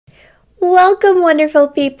Welcome, wonderful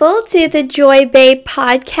people, to the Joy Babe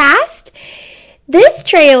podcast. This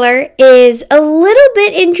trailer is a little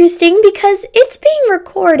bit interesting because it's being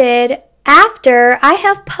recorded after I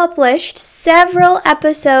have published several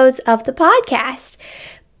episodes of the podcast.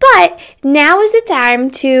 But now is the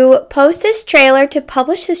time to post this trailer, to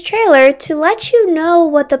publish this trailer, to let you know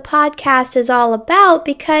what the podcast is all about,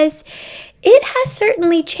 because it has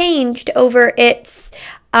certainly changed over its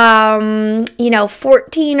 14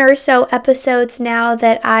 or so episodes now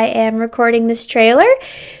that I am recording this trailer.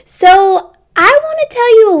 So I want to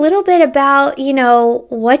tell you a little bit about,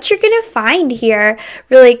 what you're going to find here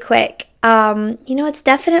really quick. It's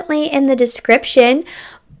definitely in the description,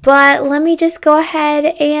 but let me just go ahead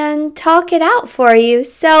and talk it out for you.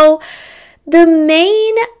 So the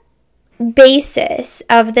main basis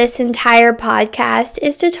of this entire podcast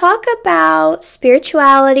is to talk about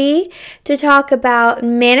spirituality, to talk about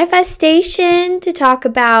manifestation, to talk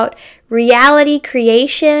about reality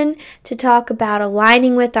creation, to talk about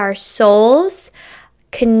aligning with our souls,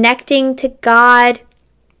 connecting to God,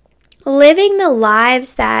 living the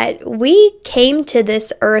lives that we came to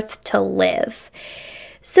this earth to live.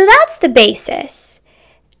 So that's the basis.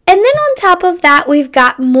 And then on top of that, we've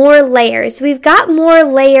got more layers. We've got more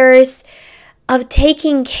layers of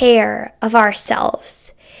taking care of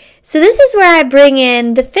ourselves. So this is where I bring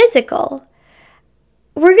in the physical.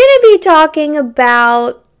 We're going to be talking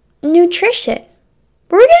about nutrition.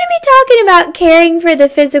 We're going to be talking about caring for the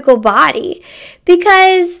physical body,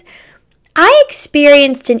 because I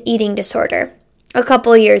experienced an eating disorder a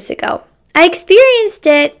couple years ago. I experienced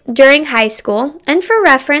it during high school, and for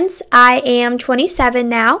reference, I am 27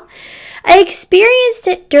 now. I experienced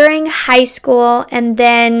it during high school and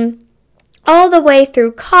then all the way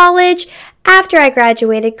through college, after I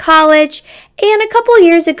graduated college, and a couple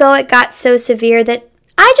years ago it got so severe that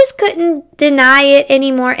I just couldn't deny it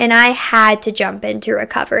anymore and I had to jump into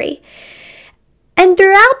recovery. And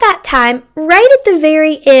throughout that time, right at the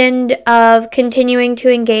very end of continuing to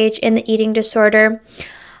engage in the eating disorder,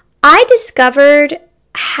 I discovered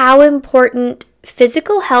how important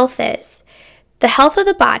physical health is, the health of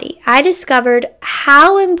the body. I discovered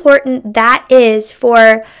how important that is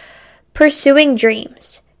for pursuing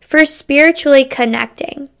dreams, for spiritually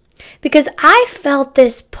connecting. Because I felt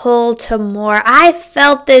this pull to more. I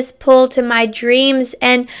felt this pull to my dreams,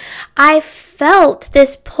 and I felt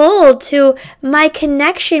this pull to my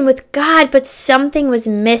connection with God, but something was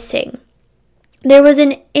missing. There was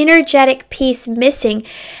an energetic piece missing,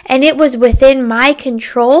 and it was within my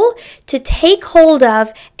control to take hold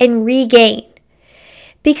of and regain.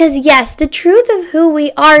 Because yes, the truth of who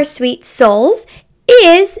we are, sweet souls,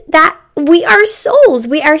 is that we are souls.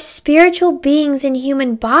 We are spiritual beings in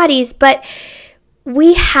human bodies, but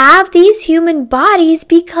we have these human bodies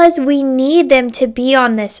because we need them to be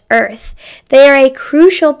on this earth. They are a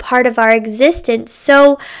crucial part of our existence.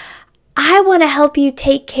 So I want to help you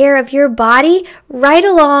take care of your body right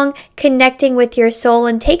along connecting with your soul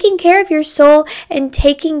and taking care of your soul and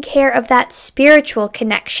taking care of that spiritual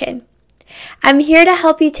connection. I'm here to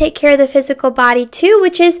help you take care of the physical body too,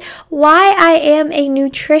 which is why I am a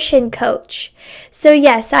nutrition coach. So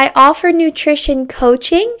yes, I offer nutrition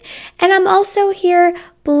coaching, and I'm also here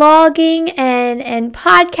blogging and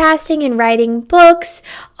podcasting and writing books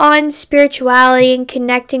on spirituality and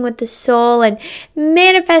connecting with the soul and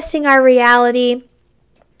manifesting our reality.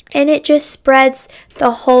 And it just spreads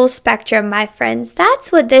the whole spectrum, my friends. That's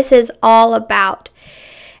what this is all about.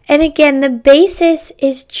 And again, the basis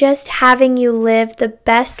is just having you live the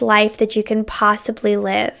best life that you can possibly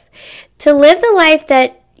live. To live the life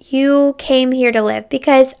that you came here to live.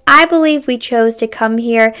 Because I believe we chose to come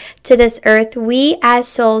here to this earth. We as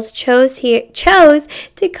souls chose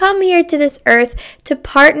to come here to this earth to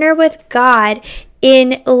partner with God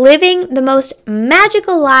in living the most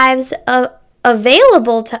magical lives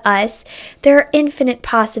available to us. There are infinite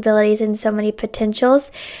possibilities and so many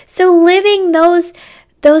potentials. So living those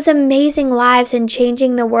amazing lives and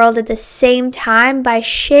changing the world at the same time by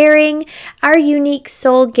sharing our unique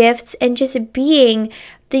soul gifts and just being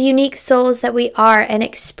the unique souls that we are and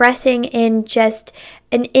expressing in just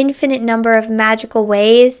an infinite number of magical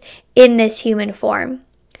ways in this human form.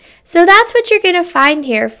 So that's what you're going to find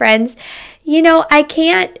here, friends. I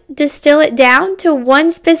can't distill it down to one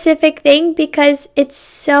specific thing because it's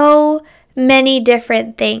so many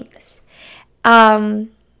different things.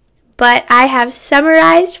 But I have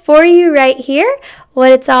summarized for you right here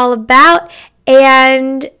what it's all about.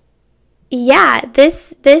 And yeah,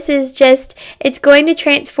 this is just, it's going to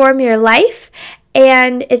transform your life.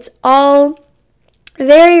 And it's all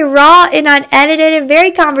very raw and unedited and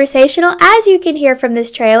very conversational, as you can hear from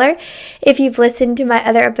this trailer. If you've listened to my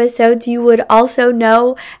other episodes, you would also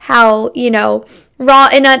know how, raw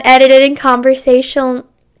and unedited and conversational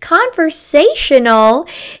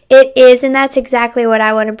it is, and that's exactly what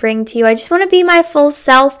I want to bring to you. I just want to be my full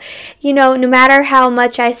self, no matter how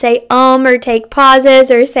much I say or take pauses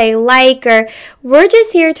or say or we're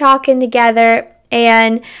just here talking together,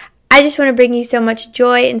 and I just want to bring you so much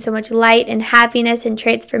joy and so much light and happiness and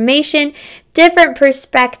transformation, different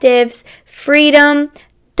perspectives, freedom.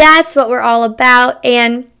 That's what we're all about.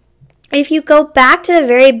 And if you go back to the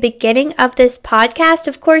very beginning of this podcast,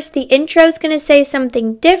 of course, the intro is going to say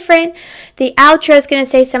something different. The outro is going to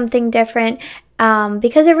say something different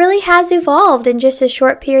because it really has evolved in just a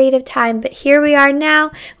short period of time. But here we are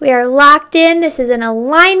now. We are locked in. This is an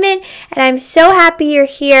alignment, and I'm so happy you're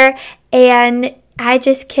here. And I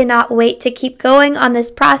just cannot wait to keep going on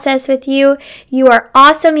this process with you. You are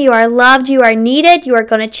awesome. You are loved. You are needed. You are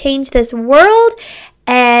going to change this world.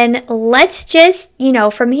 And let's just,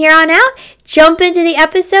 from here on out, jump into the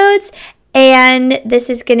episodes. And this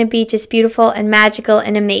is going to be just beautiful and magical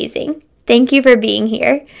and amazing. Thank you for being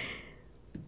here.